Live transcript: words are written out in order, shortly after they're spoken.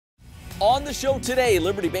On the show today,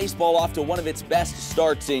 Liberty Baseball off to one of its best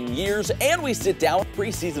starts in years, and we sit down with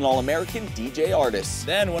preseason All-American DJ Artis.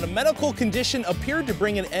 Then, when a medical condition appeared to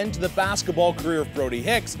bring an end to the basketball career of Brody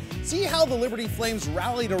Hicks, see how the Liberty Flames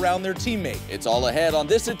rallied around their teammate. It's all ahead on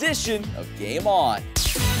this edition of Game On.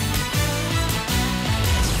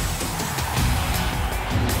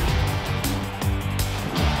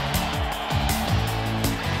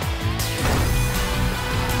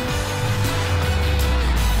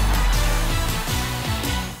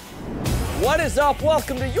 What is up?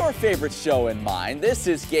 Welcome to your favorite show and mine. This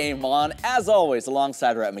is Game On. As always,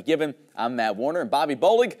 alongside Rhett McGibbon, I'm Matt Warner, and Bobby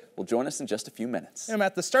Bolig will join us in just a few minutes. Yeah,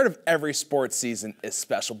 Matt, the start of every sports season is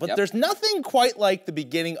special, but there's nothing quite like the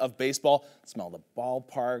beginning of baseball. The smell of the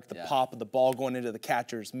ballpark, the pop of the ball going into the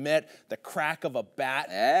catcher's mitt, the crack of a bat.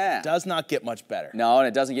 It does not get much better. No, and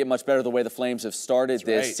it doesn't get much better the way the Flames have started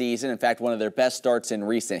this season. In fact, one of their best starts in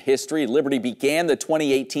recent history. Liberty began the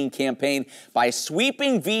 2018 campaign by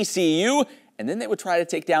sweeping VCU, and then they would try to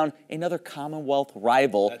take down another Commonwealth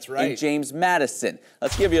rival in James Madison.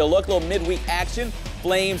 Let's give you a look, little midweek action.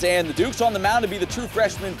 Flames and the Dukes on the mound to be the true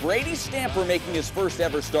freshman Brady Stamper making his first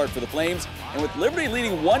ever start for the Flames. And with Liberty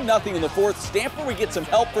leading 1-0 in the fourth, Stamper would get some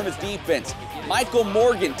help from his defense. Michael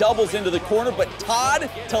Morgan doubles into the corner, but Todd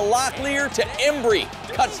to Locklear to Embry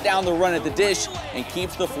cuts down the run at the dish and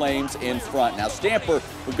keeps the Flames in front. Now Stamper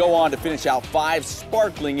would go on to finish out 5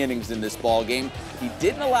 sparkling innings in this ball game. He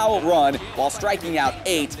didn't allow a run while striking out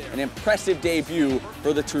 8, an impressive debut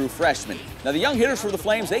for the true freshman. Now the young hitters for the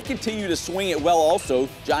Flames, they continue to swing it well also.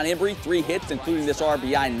 John Embry, 3 hits, including this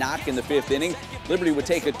RBI knock in the 5th inning. Liberty would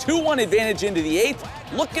take a 2-1 advantage into the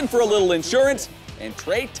 8th, looking for a little insurance, and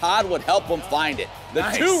Trey Todd would help them find it. The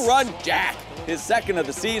 2-run jack, his second of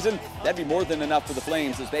the season. That'd be more than enough for the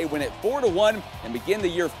Flames as they win it 4-1 and begin the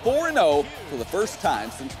year 4-0 for the first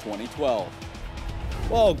time since 2012.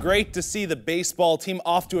 Well, great to see the baseball team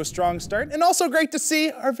off to a strong start, and also great to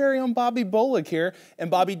see our very own Bobby Bolig here.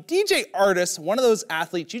 And Bobby, DJ Artis, one of those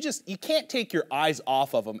athletes, you can't take your eyes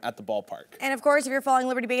off of him at the ballpark. And of course, if you're following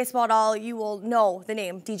Liberty Baseball at all, you will know the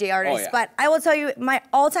name DJ Artis. But I will tell you, my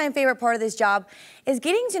all-time favorite part of this job is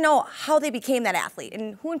getting to know how they became that athlete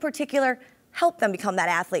and who in particular helped them become that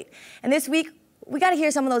athlete. And this week, we got to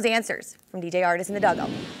hear some of those answers from DJ Artis in the dugout.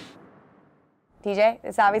 DJ,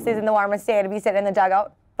 this obviously isn't the warmest day to be sitting in the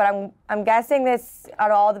dugout, but I'm guessing this, out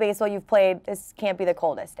of all the baseball you've played, this can't be the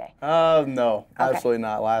coldest day. No, absolutely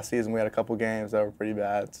not. Last season we had a couple games that were pretty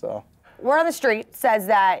bad, so. Word on the street says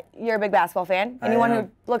that you're a big basketball fan. Anyone who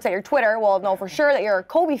looks at your Twitter will know for sure that you're a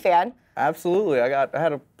Kobe fan. Absolutely. I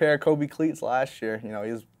had a pair of Kobe cleats last year. You know,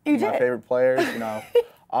 he's my favorite player. You know,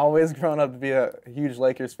 always grown up to be a huge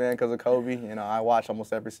Lakers fan because of Kobe. You know, I watch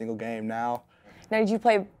almost every single game now. Now, did you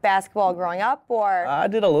play basketball growing up, or? I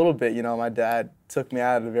did a little bit. You know, my dad took me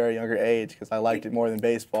out at a very younger age because I liked it more than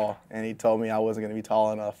baseball, and he told me I wasn't going to be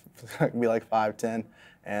tall enough to be like 5'10",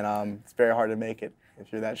 and it's very hard to make it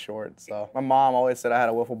if you're that short. So my mom always said I had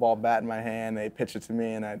a wiffle ball bat in my hand. They'd pitch it to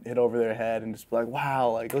me, and I'd hit over their head and just be like, wow,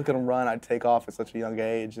 like look at them run. I'd take off at such a young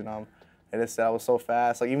age, and they just said I was so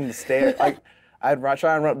fast. Like even the stairs, like I'd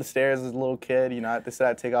try and run up the stairs as a little kid. You know, they said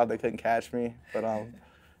I'd take off, they couldn't catch me, but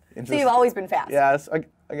So you've always been fast. Yeah,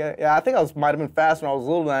 I think I might have been fast when I was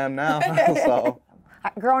little than I am now. So.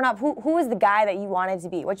 Growing up, who was the guy that you wanted to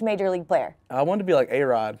be? Which major league player? I wanted to be like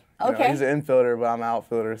A-Rod. Okay. He's an infielder, but I'm an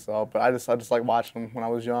outfielder. So, but I just like watching him when I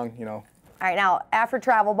was young. You know. All right, now after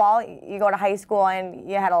travel ball, you go to high school and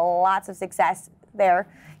you had lots of success there.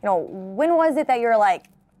 You know, when was it that you're like,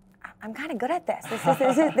 I'm kind of good at this.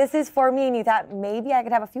 This is for me, and you thought maybe I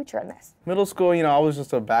could have a future in this? Middle school, you know, I was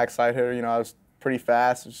just a backside hitter. You know, I was pretty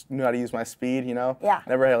fast, just knew how to use my speed, you know. Yeah.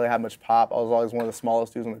 Never really had much pop. I was always one of the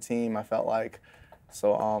smallest dudes on the team, I felt like.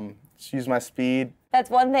 So just use my speed. That's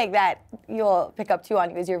one thing that you'll pick up too on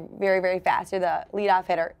you is you're very, very fast. You're the leadoff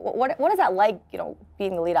hitter. What is that like, you know,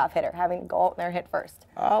 being the leadoff hitter, having to go out there and hit first?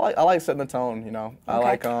 I like setting the tone, you know. I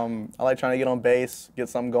like trying to get on base, get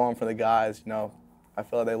something going for the guys, you know. I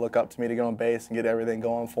feel like they look up to me to get on base and get everything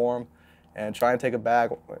going for them, and try and take a bag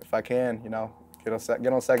if I can, you know. Get on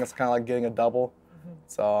second, it's kind of like getting a double.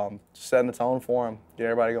 So just setting the tone for them, get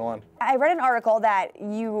everybody going. I read an article that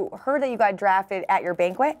you heard that you got drafted at your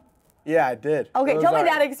banquet. Yeah, I did. Okay, tell me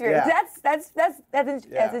that experience. Yeah. That's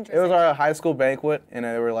interesting. It was our high school banquet, and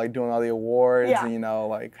they were like doing all the awards. And, you know,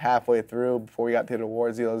 like halfway through, before we got to the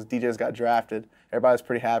awards, those DJs got drafted. Everybody was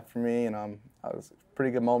pretty happy for me, and it was a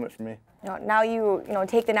pretty good moment for me. You know, now you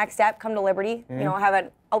take the next step, come to Liberty. You know, have an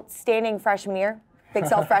outstanding freshman year. Big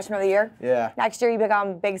South Freshman of the Year. Yeah. Next year you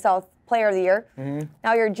become Big South Player of the Year.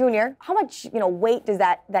 Now you're a junior. How much weight does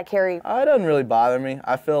that carry? It doesn't really bother me.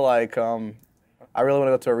 I feel like I really want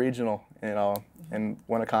to go to a regional, you know, and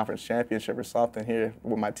win a conference championship or something here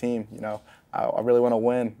with my team. You know, I really want to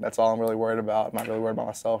win. That's all I'm really worried about. I'm not really worried about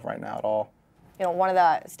myself right now at all. You know, one of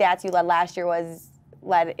the stats you led last year was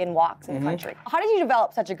led in walks in the country. How did you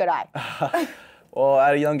develop such a good eye? Well,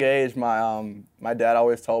 at a young age, my dad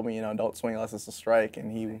always told me, you know, don't swing unless it's a strike,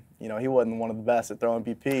 and he wasn't one of the best at throwing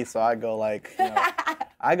BP, so I go like, you know,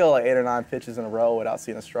 I go like 8 or 9 pitches in a row without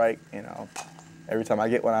seeing a strike, you know. Every time I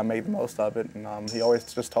get one, I make the most of it, and he always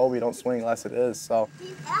just told me don't swing unless it is. So.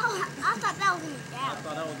 I thought that was out. I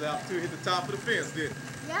thought that was out too. Hit the top of the fence, didn't it?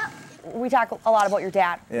 Yep. We talk a lot about your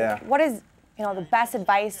dad. Yeah. What is, you know, the best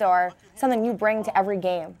advice or something you bring to every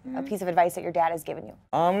game? A piece of advice that your dad has given you?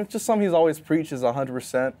 Just something he's always preached is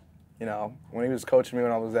 100%. You know, when he was coaching me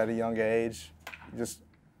when I was at a young age, just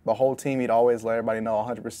the whole team, he'd always let everybody know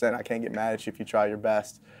 100%. I can't get mad at you if you try your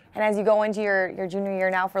best. And as you go into your junior year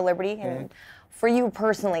now for Liberty, and for you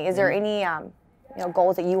personally, is there any you know,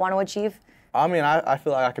 goals that you want to achieve? I mean, I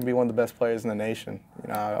feel like I can be one of the best players in the nation.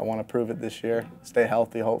 You know, I want to prove it this year, stay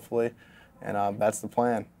healthy, hopefully, and that's the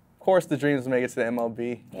plan. Of course, the dream is to make it to the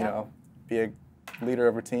MLB. You know, be a leader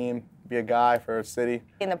of a team, be a guy for a city.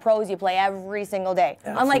 In the pros, you play every single day,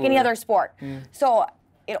 Absolutely. unlike any other sport. So,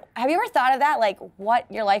 you know, have you ever thought of that, like what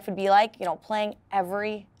your life would be like, you know, playing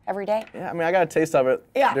every day? Yeah, I mean, I got a taste of it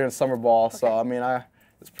during summer ball. Okay. So, I mean,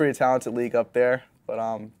 it's a pretty talented league up there,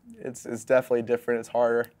 but it's definitely different. It's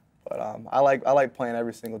harder, but I like playing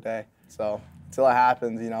every single day. So until it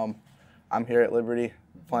happens, you know, I'm here at Liberty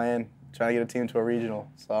playing, trying to get a team to a regional.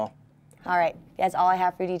 So. All right, that's all I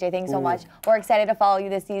have for you, DJ. Thanks so much. We're excited to follow you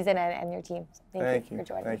this season and your team. Thank you for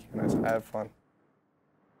joining. Thank you. Nice. I had fun.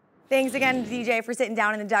 Thanks again, DJ, for sitting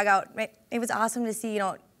down in the dugout. It was awesome to see, you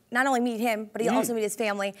know, not only meet him, but he also meet his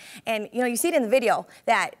family. And, you know, you see it in the video,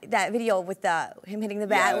 that video with him hitting the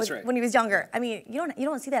bat when he was younger. I mean, you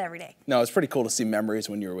don't see that every day. No, it's pretty cool to see memories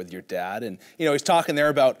when you were with your dad. And, you know, he's talking there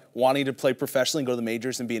about wanting to play professionally and go to the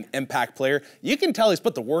majors and be an impact player. You can tell he's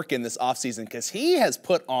put the work in this offseason because he has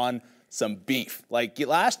put on some beef. Like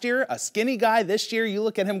last year, a skinny guy. This year, you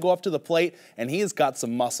look at him go up to the plate, and he has got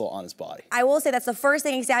some muscle on his body. I will say that's the first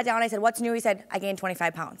thing he sat down. I said, "What's new?" He said, "I gained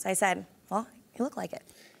 25 pounds." I said, "Well, you look like it."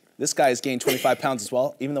 This guy has gained 25 pounds as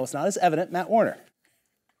well, even though it's not as evident. Matt Warner.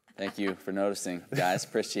 Thank you for noticing, guys.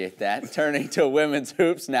 Appreciate that. Turning to women's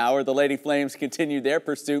hoops now, where the Lady Flames continue their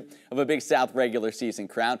pursuit of a Big South regular season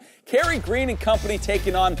crown. Carrie Green and company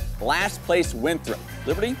taking on last place Winthrop.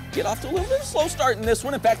 Liberty get off to a little bit of a slow start in this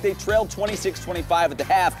one. In fact, they trailed 26-25 at the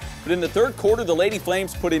half. But in the third quarter, the Lady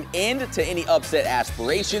Flames put an end to any upset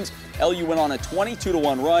aspirations. LU went on a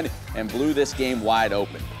 22-1 run and blew this game wide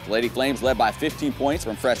open. The Lady Flames led by 15 points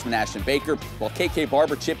from freshman Ashton Baker, while KK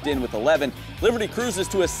Barber chipped in with 11. Liberty cruises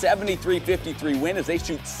to a 73-53 win as they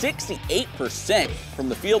shoot 68% from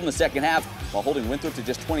the field in the second half, while holding Winthrop to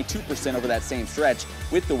just 22% over that same stretch.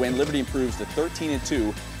 With the win, Liberty improves to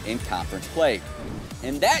 13-2 in conference play.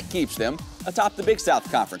 And that keeps them atop the Big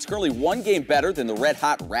South Conference, currently one game better than the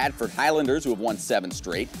red-hot Radford Highlanders, who have won 7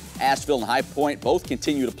 straight. Asheville and High Point both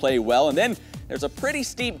continue to play well, and then there's a pretty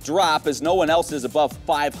steep drop as no one else is above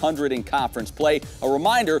 500 in conference play. A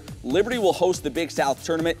reminder, Liberty will host the Big South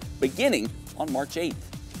tournament beginning on March 8th.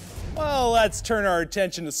 Well, let's turn our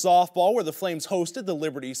attention to softball, where the Flames hosted the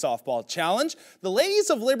Liberty Softball Challenge. The ladies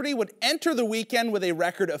of Liberty would enter the weekend with a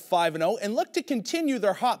record of 5-0 and look to continue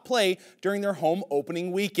their hot play during their home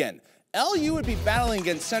opening weekend. LU would be battling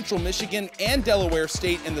against Central Michigan and Delaware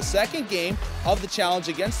State in the second game of the challenge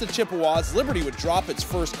against the Chippewas. Liberty would drop its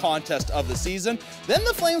first contest of the season. Then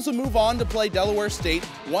the Flames would move on to play Delaware State.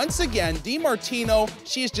 Once again, DiMartino,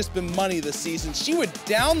 she has just been money this season. She would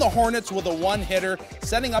down the Hornets with a one-hitter,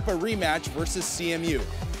 setting up a rematch versus CMU.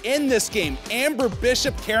 In this game, Amber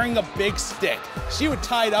Bishop carrying a big stick. She would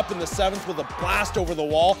tie it up in the 7th with a blast over the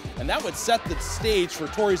wall, and that would set the stage for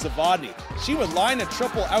Tori Zavodny. She would line a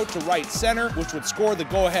triple out to right center, which would score the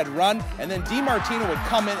go-ahead run, and then DiMartino would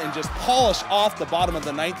come in and just polish off the bottom of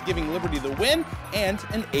the 9th, giving Liberty the win and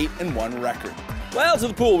an 8-1 record. Well, to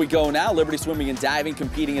the pool we go now. Liberty swimming and diving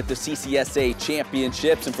competing at the CCSA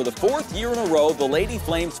Championships. And for the 4th year in a row, the Lady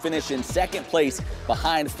Flames finish in 2nd place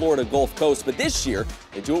behind Florida Gulf Coast. But this year,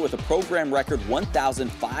 they do it with a program record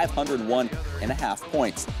 1,501.5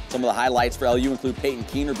 points. Some of the highlights for LU include Peyton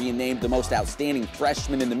Keener being named the most outstanding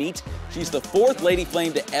freshman in the meet. She's the 4th Lady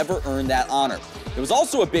Flame to ever earn that honor. It was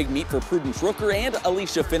also a big meet for Prudence Rooker and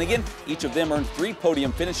Alicia Finnegan. Each of them earned 3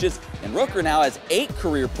 podium finishes, and Rooker now has 8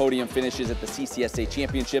 career podium finishes at the CCSA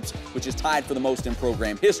Championships, which is tied for the most in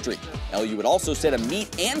program history. LU would also set a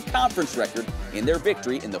meet and conference record in their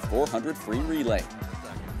victory in the 400 free relay.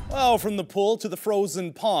 Well, from the pool to the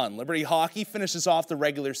frozen pond, Liberty Hockey finishes off the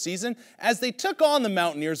regular season as they took on the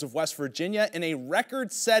Mountaineers of West Virginia in a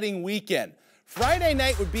record-setting weekend. Friday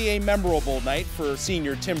night would be a memorable night for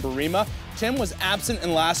senior Tim Barima. Tim was absent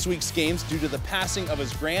in last week's games due to the passing of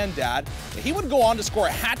his granddad. He would go on to score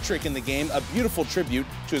a hat trick in the game, a beautiful tribute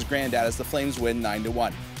to his granddad as the Flames win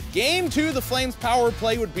 9-1. Game 2, the Flames power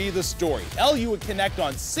play would be the story. LU would connect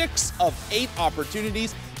on 6 of 8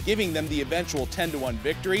 opportunities, giving them the eventual 10-1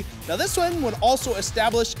 victory. Now this one would also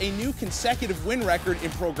establish a new consecutive win record in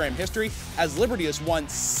program history as Liberty has won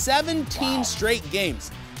 17 straight games.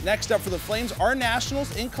 Next up for the Flames are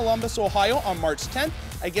Nationals in Columbus, Ohio on March 10th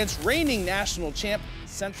against reigning national champ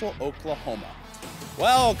Central Oklahoma.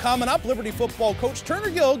 Well, coming up, Liberty football coach Turner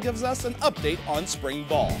Gill gives us an update on spring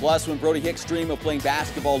ball. Plus, when Brody Hicks' dream of playing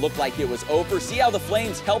basketball looked like it was over, see how the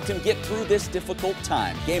Flames helped him get through this difficult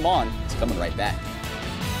time. Game On is coming right back.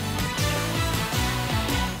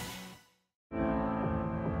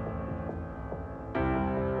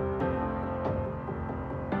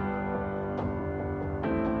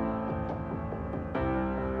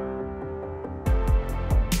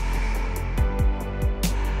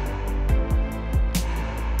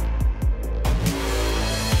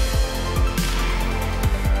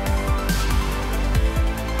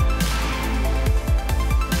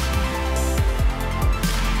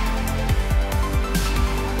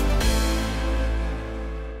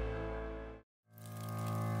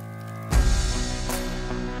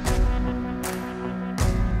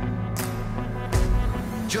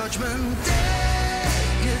 Judgment Day,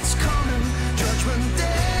 it's coming. Judgment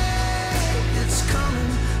Day, it's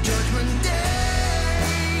coming. Judgment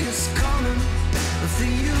Day, it's coming. For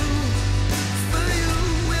you,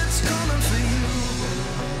 it's coming for you.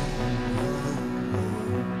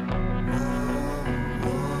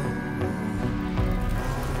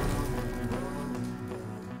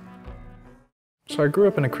 So I grew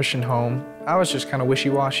up in a Christian home. I was just kind of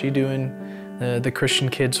wishy-washy doing the Christian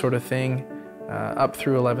kid sort of thing. Up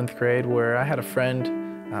through 11th grade, where I had a friend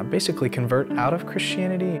basically convert out of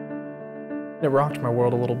Christianity. It rocked my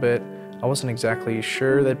world a little bit. I wasn't exactly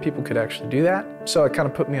sure that people could actually do that, so it kind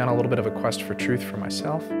of put me on a little bit of a quest for truth for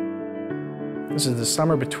myself. This is the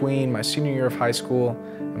summer between my senior year of high school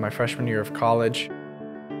and my freshman year of college.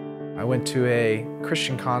 I went to a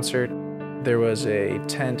Christian concert. There was a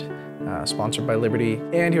tent sponsored by Liberty,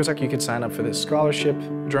 and he was like, you could sign up for this scholarship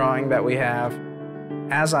drawing that we have.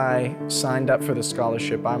 As I signed up for the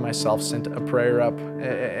scholarship, I myself sent a prayer up,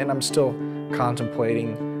 and I'm still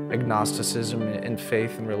contemplating agnosticism and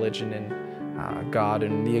faith and religion and God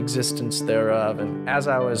and the existence thereof. And as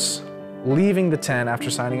I was leaving the tent after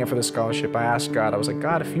signing up for the scholarship, I asked God, I was like,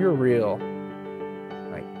 God, if you're real,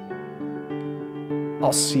 like,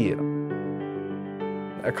 I'll see it.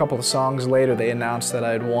 A couple of songs later, they announced that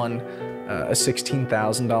I had won a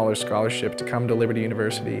 $16,000 scholarship to come to Liberty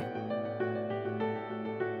University.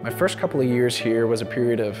 My first couple of years here was a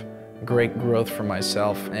period of great growth for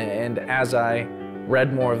myself, and as I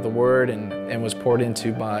read more of the Word and was poured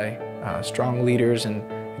into by strong leaders and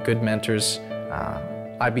good mentors,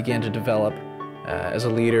 I began to develop as a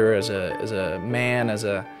leader, as a man, as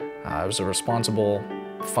a responsible,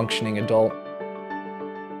 functioning adult.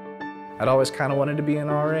 I'd always kind of wanted to be an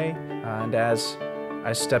RA, and as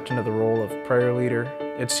I stepped into the role of prayer leader,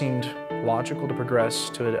 it seemed logical to progress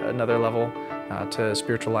to another level, to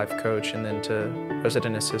spiritual life coach, and then to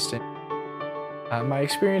resident assistant. My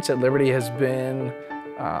experience at Liberty has been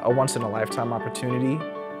a once-in-a-lifetime opportunity.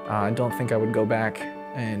 I don't think I would go back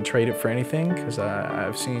and trade it for anything, because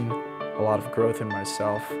I've seen a lot of growth in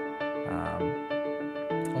myself,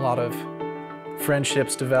 a lot of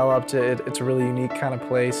friendships developed. It's a really unique kind of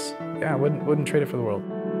place. Yeah, I wouldn't trade it for the world.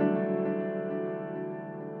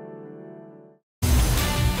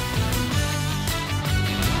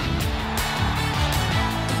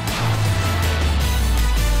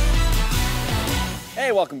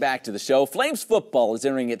 Hey, welcome back to the show. Flames football is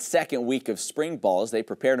entering its second week of spring ball as they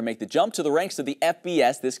prepare to make the jump to the ranks of the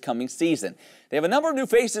FBS this coming season. They have a number of new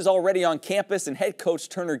faces already on campus, and head coach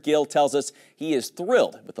Turner Gill tells us he is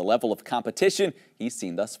thrilled with the level of competition he's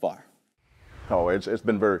seen thus far. Oh, it's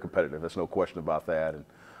been very competitive. There's no question about that. And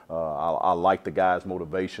I like the guys'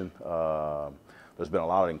 motivation. There's been a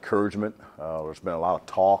lot of encouragement. There's been a lot of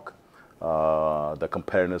talk. The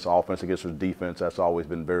competitiveness, offense against the defense, that's always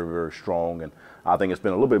been very, very strong. And I think it's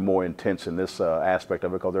been a little bit more intense in this aspect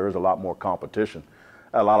of it because there is a lot more competition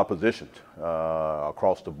at a lot of positions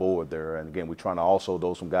across the board there. And again, we're trying to also,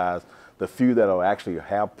 those some guys, the few that will actually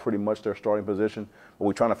have pretty much their starting position, but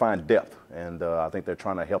we're trying to find depth. And I think they're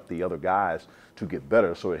trying to help the other guys to get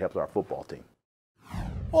better so it helps our football team.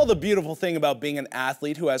 Well, the beautiful thing about being an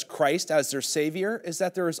athlete who has Christ as their savior is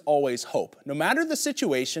that there is always hope. No matter the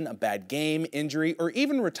situation, a bad game, injury, or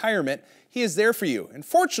even retirement, he is there for you. And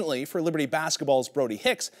fortunately for Liberty basketball's Brody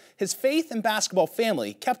Hicks, his faith and basketball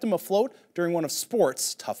family kept him afloat during one of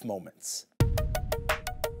sports' tough moments.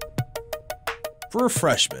 For a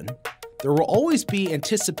freshman, there will always be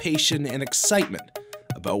anticipation and excitement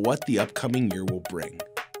about what the upcoming year will bring.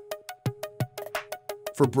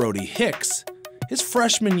 For Brody Hicks, his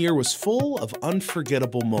freshman year was full of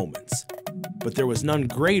unforgettable moments, but there was none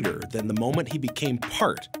greater than the moment he became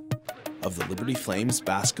part of the Liberty Flames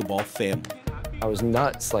basketball family. I was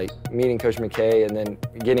nuts, like meeting Coach McKay and then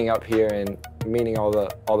getting up here and meeting all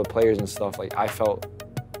the players and stuff. Like I felt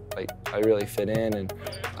like I really fit in, and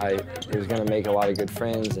I was gonna make a lot of good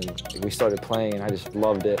friends, and we started playing and I just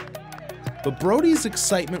loved it. But Brody's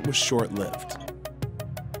excitement was short-lived.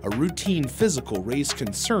 A routine physical raised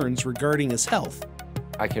concerns regarding his health.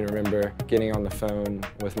 I can remember getting on the phone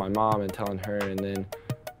with my mom and telling her, and then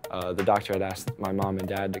the doctor had asked my mom and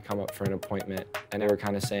dad to come up for an appointment, and they were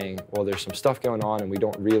kind of saying, well, there's some stuff going on and we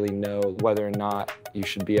don't really know whether or not you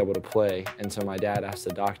should be able to play. And so my dad asked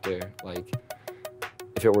the doctor, like,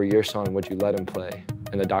 if it were your son, would you let him play?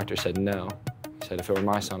 And the doctor said no. He said, if it were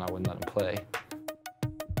my son, I wouldn't let him play.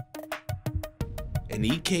 An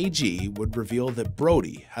EKG would reveal that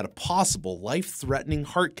Brody had a possible life-threatening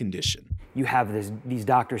heart condition. You have these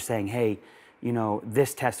doctors saying, hey, you know,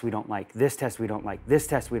 this test we don't like, this test we don't like, this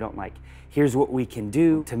test we don't like. Here's what we can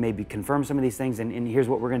do to maybe confirm some of these things, and here's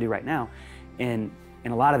what we're gonna do right now. And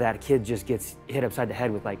a lot of that, a kid just gets hit upside the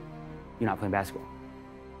head with, like, you're not playing basketball.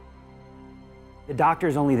 The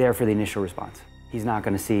doctor's only there for the initial response. He's not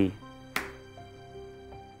gonna see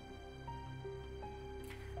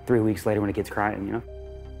 3 weeks later when a kid's crying, you know?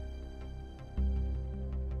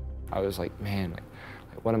 I was like, man, like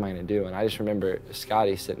what am I gonna do? And I just remember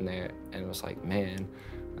Scotty sitting there and was like, man,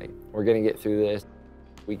 like, we're gonna get through this.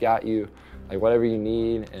 We got you, like, whatever you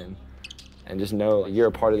need, and just know, like, you're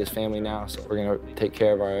a part of this family now, so we're gonna take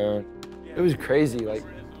care of our own. It was crazy, like,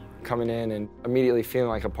 coming in and immediately feeling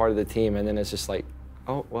like a part of the team, and then it's just like,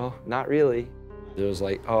 oh, well, not really. It was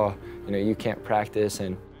like, oh, you know, you can't practice,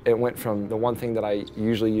 and it went from the one thing that I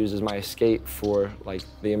usually use as my escape for, like,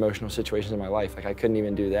 the emotional situations in my life. Like, I couldn't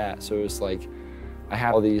even do that. So it was like, I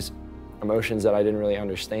had all these emotions that I didn't really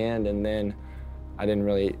understand, and then I didn't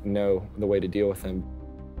really know the way to deal with them.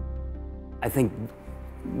 I think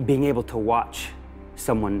being able to watch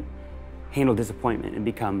someone handle disappointment and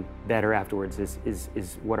become better afterwards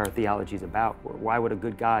is what our theology is about. Why would a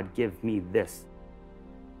good God give me this?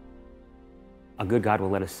 A good God will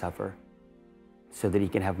let us suffer so that he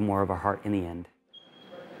can have more of our heart in the end.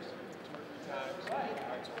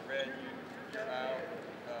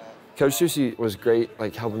 Coach Susie was great,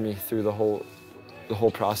 like, helping me through the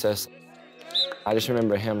whole process. I just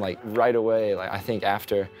remember him, like, right away, like, I think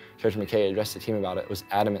after Coach McKay addressed the team about it, was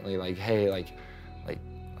adamantly like, hey, like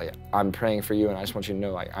I'm praying for you, and I just want you to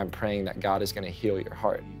know, like, I'm praying that God is gonna heal your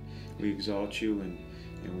heart. We exalt you, and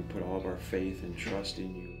we put all of our faith and trust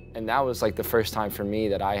in you. And that was, like, the first time for me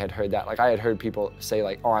that I had heard that. Like, I had heard people say,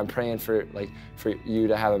 like, oh, I'm praying for you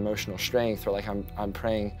to have emotional strength, or like, I'm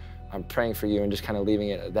praying for you, and just kind of leaving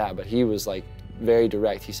it at that. But he was, like, very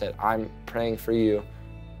direct. He said, I'm praying for you.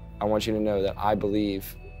 I want you to know that I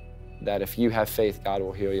believe that if you have faith, God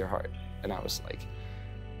will heal your heart. And I was like,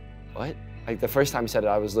 what? Like, the first time he said it,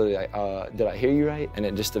 I was literally like, did I hear you right? And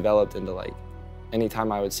it just developed into, like,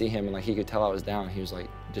 anytime I would see him and, like, he could tell I was down, he was like,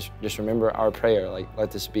 just remember our prayer. Like, let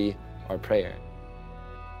this be our prayer.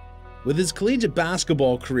 With his collegiate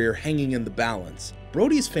basketball career hanging in the balance,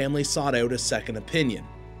 Brody's family sought out a second opinion.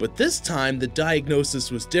 But this time, the diagnosis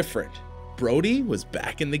was different. Brody was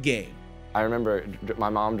back in the game. I remember my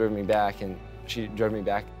mom drove me back, and she drove me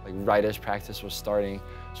back, like, right as practice was starting.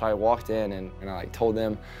 So I walked in and I, like, told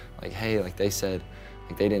them, like, hey, like, they said,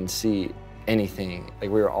 like, they didn't see anything. Like,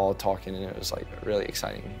 we were all talking, and it was, like, a really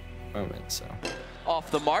exciting moment, so.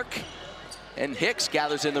 Off the mark, and Hicks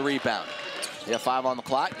gathers in the rebound. They have 5 on the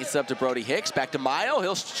clock. Gets up to Brody Hicks. Back to Mayo.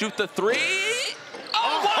 He'll shoot the 3.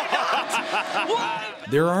 Oh, why not?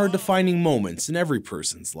 There are defining moments in every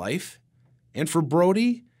person's life. And for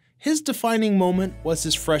Brody, his defining moment was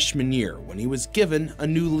his freshman year, when he was given a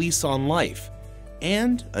new lease on life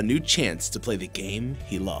and a new chance to play the game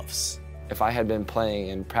he loves. If I had been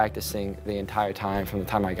playing and practicing the entire time from the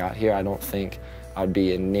time I got here, I don't think I'd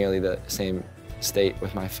be in nearly the same state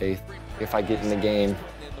with my faith. If I get in the game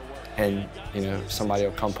and, you know, somebody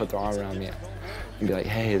will come put their arm around me and be like,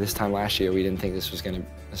 hey, this time last year we didn't think this was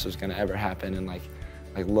gonna ever happen, and like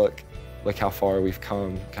look, look how far we've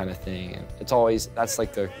come kind of thing. And it's always, that's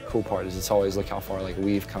like the cool part, is it's always look how far like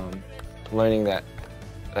we've come. Learning that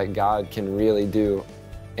God can really do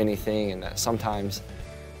anything, and that sometimes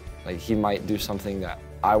like he might do something that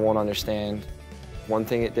I won't understand. One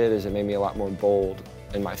thing it did is it made me a lot more bold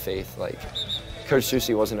in my faith. Like Coach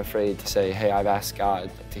Susie wasn't afraid to say, hey, I've asked God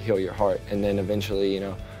to heal your heart. And then eventually, you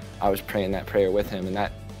know, I was praying that prayer with him,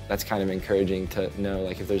 and that's kind of encouraging to know,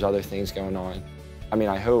 like, if there's other things going on. I mean,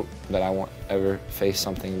 I hope that I won't ever face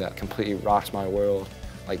something that completely rocks my world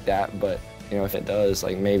like that, but, you know, if it does,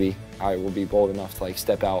 like, maybe I will be bold enough to, like,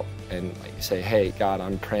 step out and, like, say, hey, God,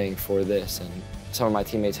 I'm praying for this. And some of my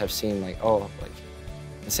teammates have seen, like, oh, like,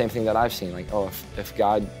 the same thing that I've seen, like, oh, if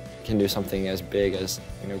God can do something as big as,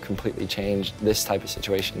 you know, completely change this type of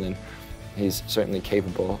situation, then he's certainly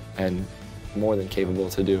capable, and more than capable,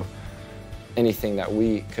 to do anything that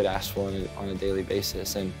we could ask for on a daily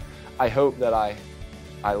basis. And I hope that I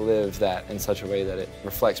live that in such a way that it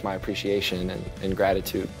reflects my appreciation and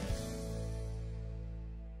gratitude.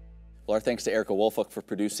 Well, our thanks to Erica Wolfuck for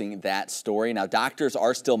producing that story. Now, doctors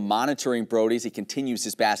are still monitoring Brody as he continues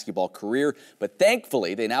his basketball career, but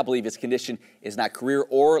thankfully, they now believe his condition is not career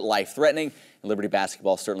or life-threatening, and Liberty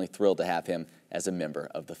basketball is certainly thrilled to have him as a member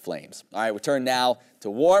of the Flames. All right, we turn now to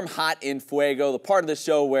Warm, Hot, in Fuego, the part of the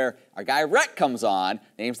show where our guy Rhett comes on,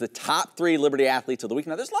 names the top 3 Liberty athletes of the week.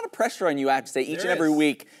 Now, there's a lot of pressure on you, I have to say, each and every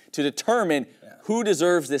week to determine who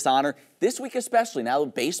deserves this honor. This week especially, now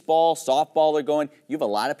baseball, softball are going, you have a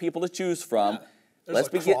lot of people to choose from. Let's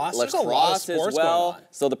begin. Lacrosse as well.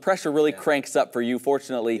 So the pressure really cranks up for you.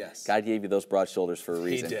 Fortunately, God gave you those broad shoulders for a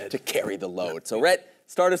reason, to carry the load. So, Rhett,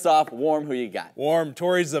 start us off. Warm, who you got? Warm,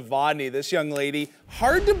 Tori Zavodny, this young lady.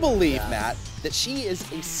 Hard to believe, Matt, that she is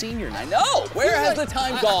a senior now. I know. Where has the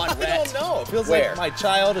time gone, Rhett? I don't know. It feels like my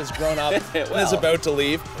child has grown up and is about to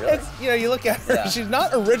leave. Really? You know, you look at her, she's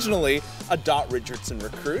not originally a Dot Richardson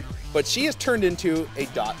recruit, but she has turned into a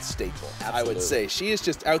Dot staple, I would say. She is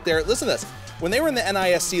just out there. Listen to this. When they were in the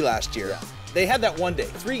NISC last year, they had that one day,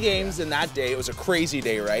 3 games in that day. It was a crazy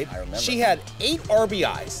day, right? I remember. She had 8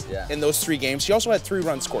 RBIs in those 3 games. She also had 3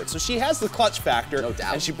 runs scored. So she has the clutch factor. No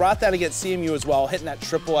doubt. And she brought that against CMU as well, hitting that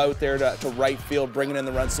triple out there to right field, bringing in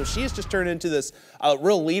the runs. So she has just turned into this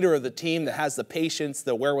real leader of the team that has the patience,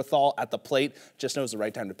 the wherewithal at the plate, just knows the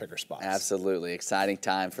right time to pick her spots. Absolutely. Exciting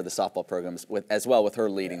time for the softball programs as well, with her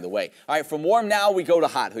leading the way. All right, from warm now, we go to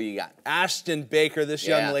hot. Who you got? Ashton Baker, this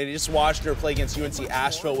young lady. Just watched her play against UNC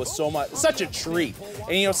Asheville was such a treat.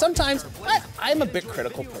 And, you know, sometimes I'm a bit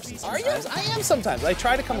critical person. Sometimes. Are you? I am sometimes. I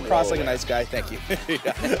try to come across like a nice guy. Thank you.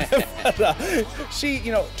 But, she,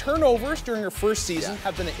 you know, turnovers during her first season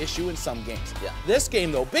have been an issue in some games. This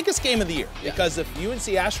game, though, biggest game of the year, because if UNC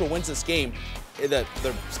Asheville wins this game, the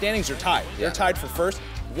standings are tied. They're tied for first.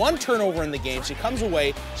 1 turnover in the game. She comes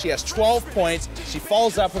away. She has 12 points. She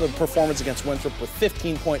follows up with a performance against Winthrop with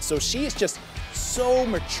 15 points. So she is just so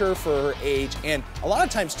mature for her age. And a lot of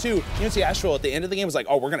times, too, UNC Asheville at the end of the game was like,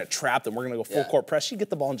 oh, we're going to trap them. We're going to go full court press. She'd get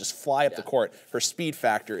the ball and just fly up the court. Her speed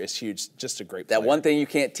factor is huge. Just a great player. That one thing you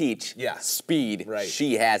can't teach, speed. Right.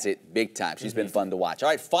 She has it big time. She's been fun to watch. All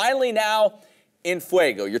right, finally now, in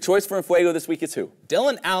Fuego. Your choice for In Fuego this week is who?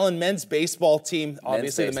 Dylan Allen, men's baseball team.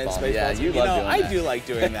 Obviously, the men's baseball team. You love doing that. I do like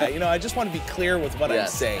doing that. You know, I just want to be clear with what I'm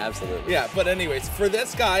saying. Absolutely. Yeah, but anyways, for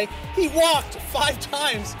this guy, he walked 5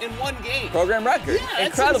 times in 1 game. Program record. Yeah,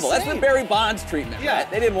 incredible. That's the Barry Bonds treatment, right?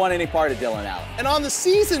 They didn't want any part of Dylan Allen. And on the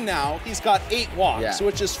season now, he's got 8 walks,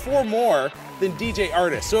 which is 4 more than DJ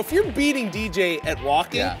Artis. So if you're beating DJ at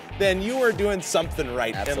walking, then you are doing something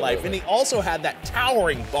right in life. And he also had that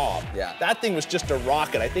towering bomb. That thing was just a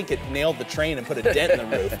rocket. I think it nailed the train and put a dent in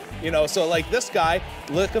the roof. You know, so like this guy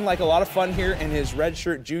looking like a lot of fun here in his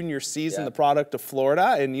redshirt junior season, the product of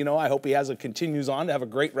Florida. And, you know, I hope he continues on to have a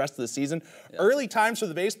great rest of the season. Early times for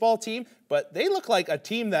the baseball team, but they look like a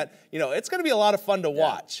team that, you know, it's going to be a lot of fun to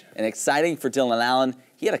watch. And exciting for Dylan Allen.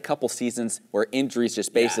 He had a couple seasons where injuries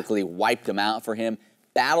just basically wiped him out for him.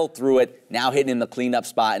 Battled through it, now hitting in the cleanup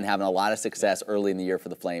spot and having a lot of success early in the year for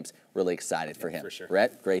the Flames. Really excited for him. For sure.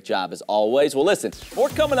 Rhett, great job as always. Well, listen, more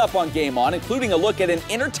coming up on Game On, including a look at an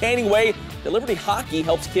entertaining way that Liberty Hockey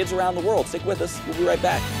helps kids around the world. Stick with us. We'll be right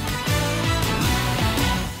back.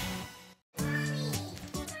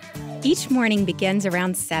 Each morning begins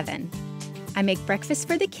around 7. I make breakfast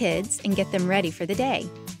for the kids and get them ready for the day.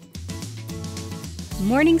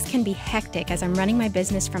 Mornings can be hectic as I'm running my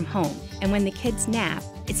business from home, and when the kids nap,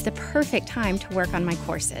 it's the perfect time to work on my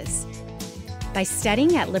courses. By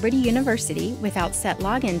studying at Liberty University without set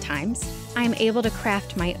login times, I am able to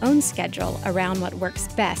craft my own schedule around what works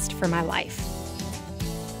best for my life.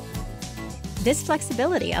 This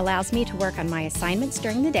flexibility allows me to work on my assignments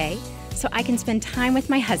during the day, so I can spend time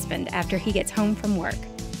with my husband after he gets home from work.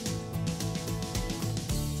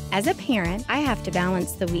 As a parent, I have to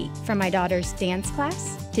balance the week from my daughter's dance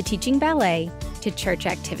class to teaching ballet to church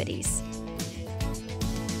activities.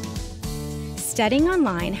 Studying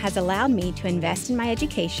online has allowed me to invest in my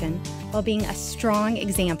education while being a strong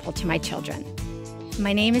example to my children.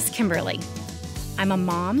 My name is Kimberly. I'm a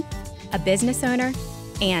mom, a business owner,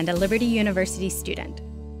 and a Liberty University student.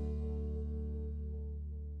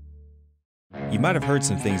 You might have heard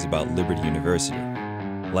some things about Liberty University,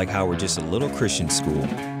 like how we're just a little Christian school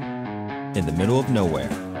in the middle of nowhere.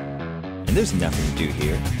 And there's nothing to do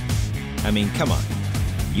here. I mean, come on.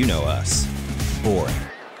 You know us. Boring.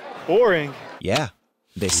 Boring? Yeah.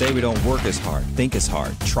 They say we don't work as hard, think as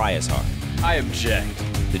hard, try as hard. I object.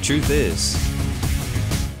 The truth is,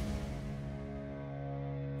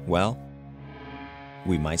 well,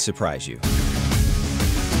 we might surprise you.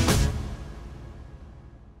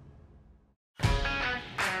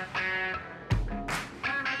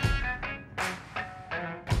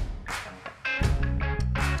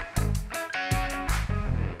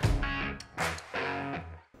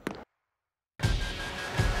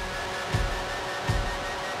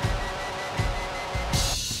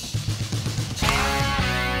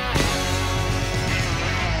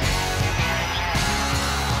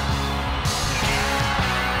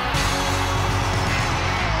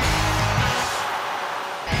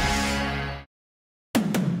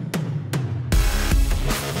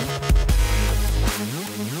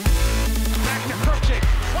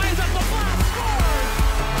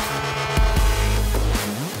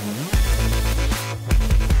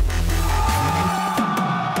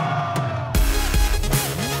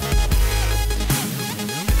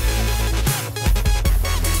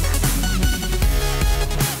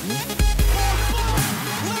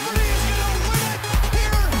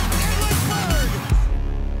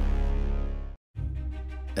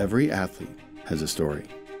 Every athlete has a story.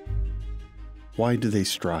 Why do they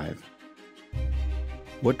strive?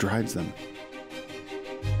 What drives them?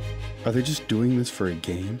 Are they just doing this for a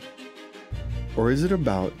game? Or is it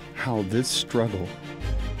about how this struggle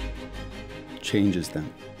changes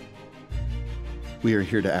them? We are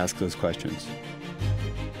here to ask those questions.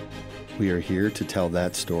 We are here to tell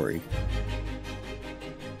that story.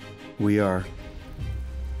 We are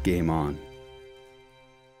Game On.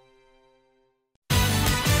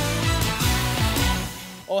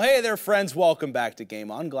 Well, hey there, friends. Welcome back to Game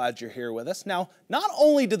On. Glad you're here with us. Now, not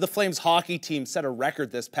only did the Flames hockey team set a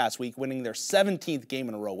record this past week, winning their 17th game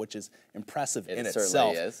in a row, which is impressive in itself. It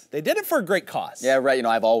certainly is. They did it for a great cause. Yeah, right. You know,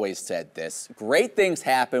 I've always said this. Great things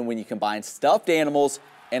happen when you combine stuffed animals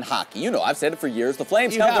and hockey. You know, I've said it for years. The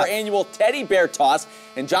Flames held their annual teddy bear toss,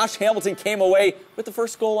 and Josh Hamilton came away with the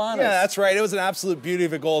first goal on us. Yeah, that's right. It was an absolute beauty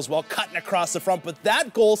of a goal as well, cutting across the front. But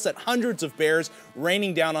that goal sent hundreds of bears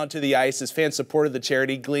raining down onto the ice as fans supported the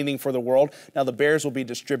charity Gleaning for the World. Now, the bears will be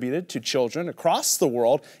distributed to children across the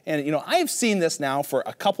world. And, you know, I have seen this now for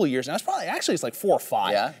a couple of years. Now, it's like 4 or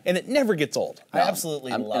 5. Yeah. And it never gets old. No, I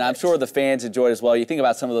absolutely love it. And I'm sure the fans enjoyed it as well. You think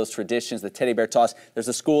about some of those traditions, the teddy bear toss. There's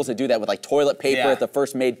the schools that do that with like toilet paper at the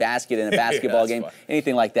first made basket in a basketball game. Fun.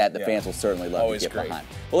 Anything like that, the fans will certainly love to get behind.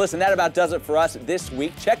 Well, listen, that about does it for us this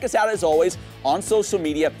week. Check us out, as always, on social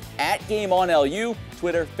media at GameOnLU,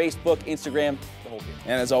 Twitter, Facebook, Instagram, the whole game.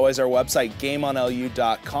 And as always, our website,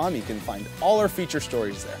 GameOnLU.com. You can find all our feature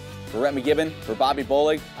stories there. For Rhett McGibbon, for Bobby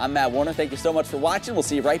Bolig, I'm Matt Warner. Thank you so much for watching. We'll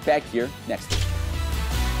see you right back here next week.